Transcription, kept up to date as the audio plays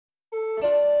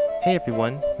Hey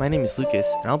everyone, my name is Lucas,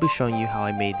 and I'll be showing you how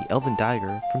I made the Elven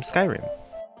Dagger from Skyrim.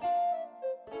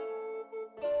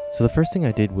 So the first thing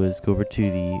I did was go over to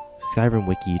the Skyrim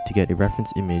wiki to get a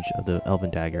reference image of the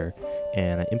Elven Dagger,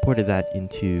 and I imported that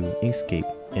into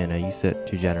Inkscape, and I used it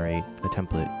to generate a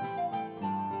template.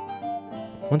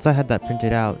 Once I had that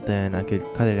printed out, then I could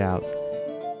cut it out.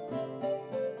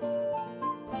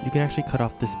 You can actually cut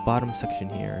off this bottom section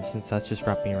here, since that's just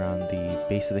wrapping around the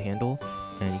base of the handle,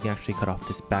 and you can actually cut off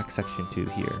this back section too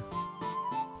here.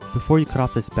 Before you cut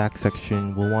off this back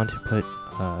section, we'll want to put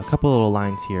a couple little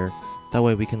lines here, that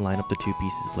way we can line up the two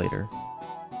pieces later.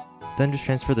 Then just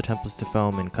transfer the templates to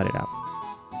foam and cut it out.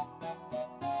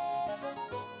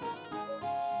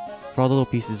 For all the little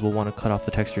pieces, we'll want to cut off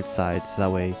the textured sides, so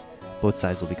that way both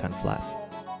sides will be kind of flat.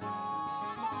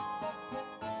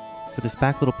 For this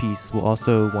back little piece, we'll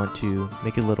also want to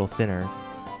make it a little thinner,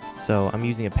 so I'm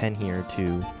using a pen here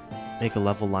to make a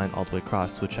level line all the way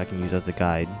across, which I can use as a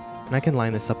guide. And I can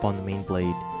line this up on the main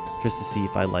blade just to see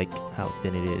if I like how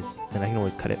thin it is, and I can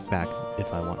always cut it back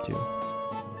if I want to.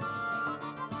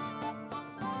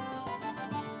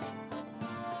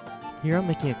 Here I'm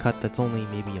making a cut that's only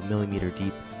maybe a millimeter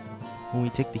deep. When we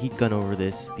take the heat gun over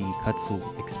this, the cuts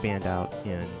will expand out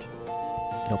and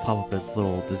it'll pop up as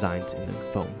little designs in the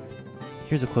foam.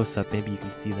 Here's a close-up, maybe you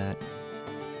can see that.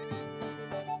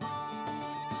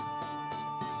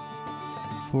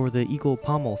 For the eagle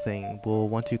pommel thing, we'll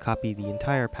want to copy the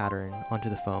entire pattern onto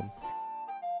the foam.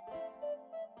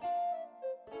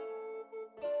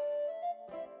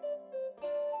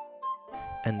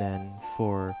 And then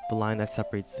for the line that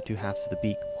separates the two halves of the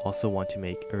beak, we'll also want to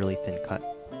make a really thin cut.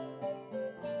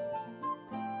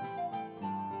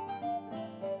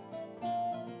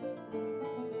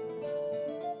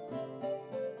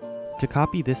 To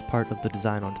copy this part of the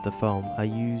design onto the foam, I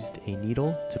used a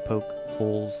needle to poke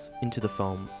holes into the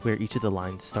foam where each of the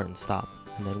lines start and stop.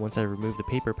 And then once I remove the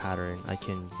paper pattern, I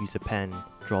can use a pen,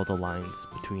 draw the lines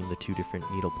between the two different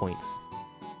needle points.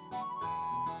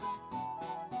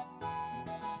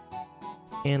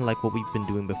 And like what we've been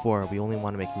doing before, we only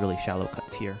want to make really shallow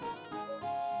cuts here.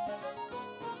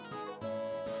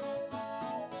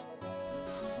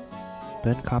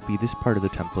 Then copy this part of the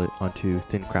template onto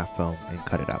thin craft foam and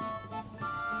cut it out.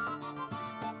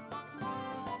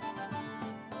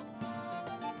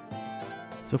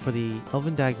 So for the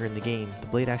Elven Dagger in the game, the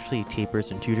blade actually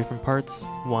tapers in two different parts,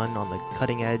 one on the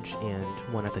cutting edge and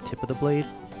one at the tip of the blade.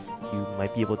 You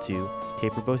might be able to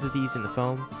taper both of these in the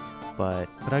foam, but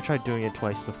I tried doing it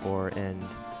twice before and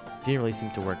it didn't really seem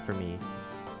to work for me.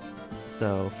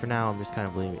 So for now I'm just kind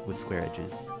of leaving it with square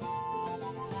edges.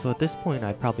 So at this point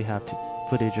I probably have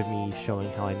footage of me showing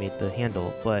how I made the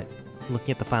handle, but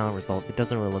looking at the final result, it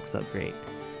doesn't really look so great.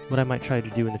 What I might try to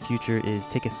do in the future is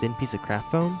take a thin piece of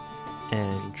craft foam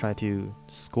and try to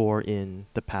score in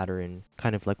the pattern,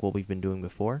 kind of like what we've been doing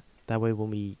before. That way when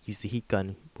we use the heat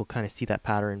gun, we'll kind of see that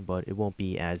pattern, but it won't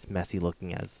be as messy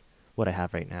looking as what I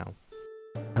have right now.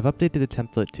 I've updated the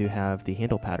template to have the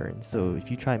handle pattern, so if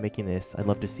you try making this, I'd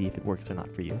love to see if it works or not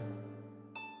for you.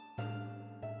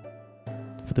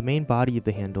 For the main body of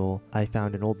the handle, I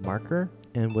found an old marker,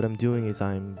 and what I'm doing is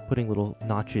I'm putting little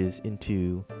notches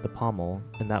into the pommel,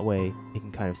 and that way it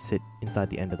can kind of sit inside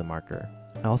the end of the marker.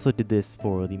 I also did this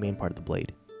for the main part of the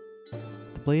blade.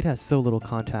 The blade has so little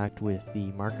contact with the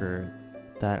marker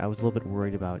that I was a little bit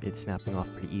worried about it snapping off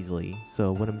pretty easily.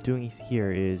 So what I'm doing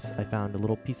here is I found a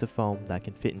little piece of foam that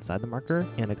can fit inside the marker,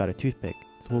 and I got a toothpick.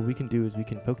 So what we can do is we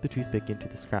can poke the toothpick into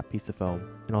the scrap piece of foam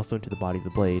and also into the body of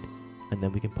the blade, and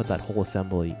then we can put that whole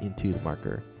assembly into the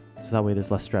marker. So that way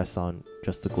there's less stress on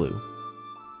just the glue.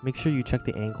 Make sure you check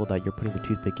the angle that you're putting the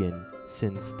toothpick in,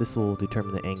 since this will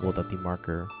determine the angle that the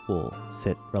marker will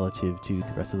sit relative to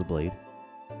the rest of the blade.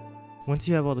 Once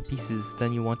you have all the pieces,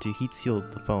 then you want to heat seal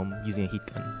the foam using a heat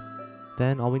gun.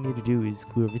 Then all we need to do is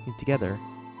glue everything together.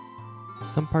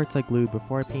 Some parts I glued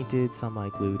before I painted, some I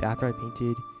glued after I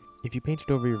painted. If you painted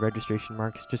over your registration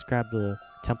marks, just grab the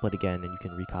template again and you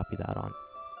can recopy that on.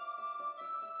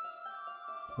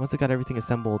 Once I got everything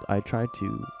assembled, I tried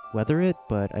to weather it,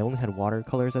 but I only had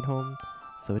watercolors at home,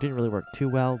 so it didn't really work too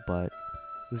well, but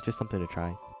it was just something to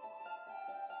try.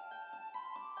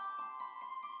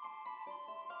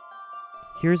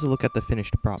 Here's a look at the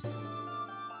finished prop.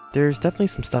 There's definitely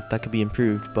some stuff that could be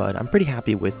improved, but I'm pretty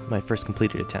happy with my first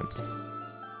completed attempt.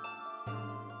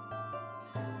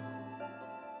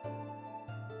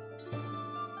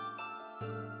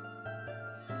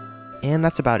 And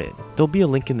that's about it. There'll be a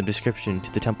link in the description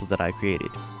to the template that I created.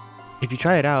 If you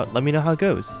try it out, let me know how it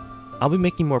goes. I'll be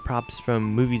making more props from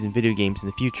movies and video games in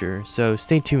the future, so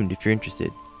stay tuned if you're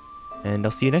interested. And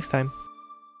I'll see you next time.